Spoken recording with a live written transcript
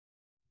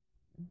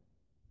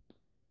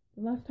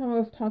The last time I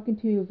was talking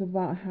to you was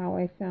about how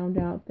I found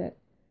out that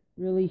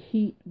really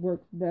heat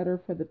works better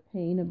for the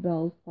pain of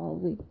Bell's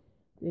palsy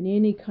than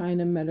any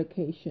kind of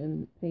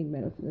medication, pain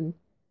medicine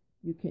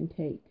you can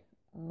take.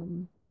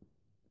 It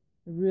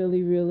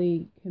really,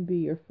 really can be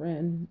your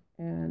friend,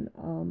 and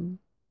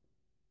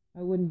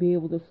I wouldn't be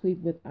able to sleep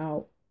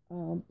without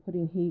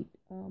putting heat.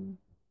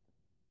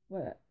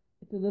 But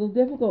it's a little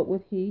difficult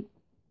with heat.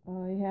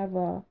 I have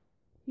a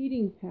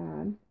heating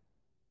pad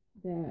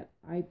that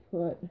I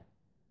put,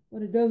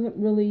 but it doesn't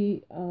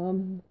really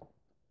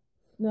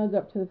snug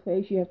up to the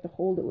face. You have to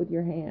hold it with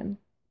your hand,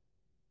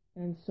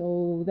 and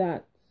so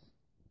that's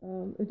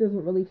it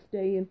doesn't really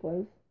stay in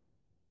place.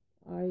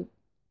 I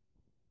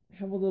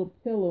have a little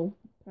pillow,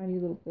 tiny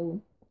little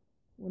pillow,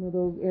 one of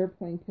those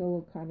airplane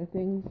pillow kind of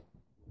things,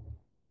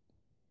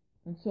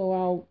 and so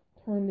I'll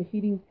turn the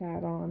heating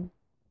pad on,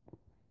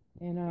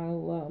 and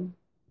I'll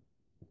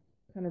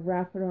kind of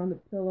wrap it on the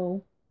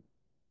pillow,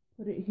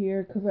 put it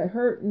here because I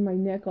hurt in my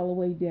neck all the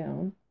way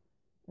down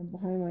and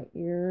behind my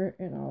ear,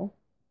 and I'll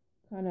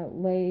kind of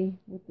lay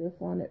with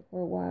this on it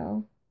for a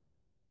while.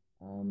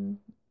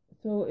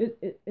 So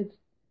it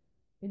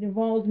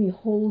involves me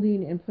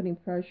holding and putting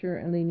pressure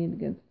and leaning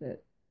against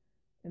it,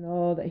 and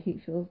oh, that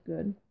heat feels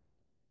good.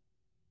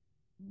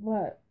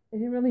 But it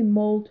didn't really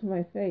mold to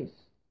my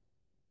face.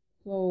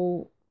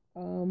 So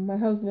my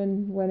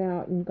husband went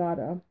out and got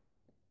a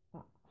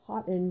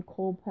hot and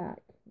cold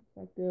pack. It's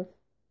like this.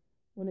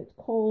 When it's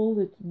cold,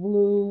 it's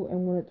blue,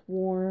 and when it's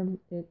warm,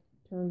 it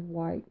turns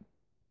white.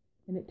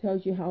 And it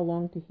tells you how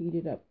long to heat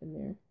it up in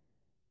there.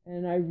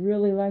 And I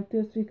really like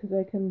this because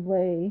I can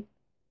lay,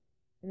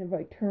 and if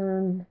I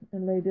turn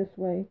and lay this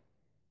way,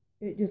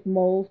 it just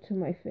molds to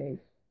my face.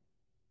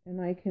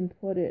 And I can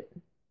put it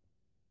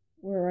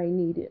where I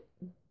need it.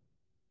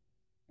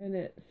 And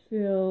it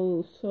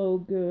feels so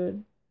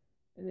good,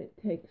 and it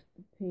takes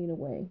the pain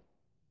away.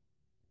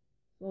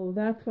 So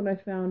that's what I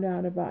found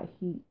out about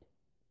heat.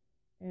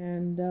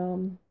 And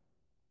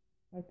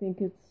I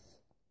think it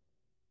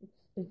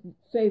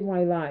saved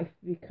my life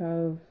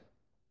because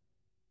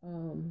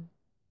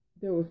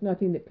there was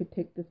nothing that could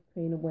take this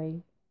pain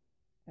away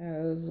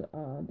as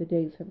the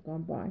days have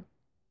gone by.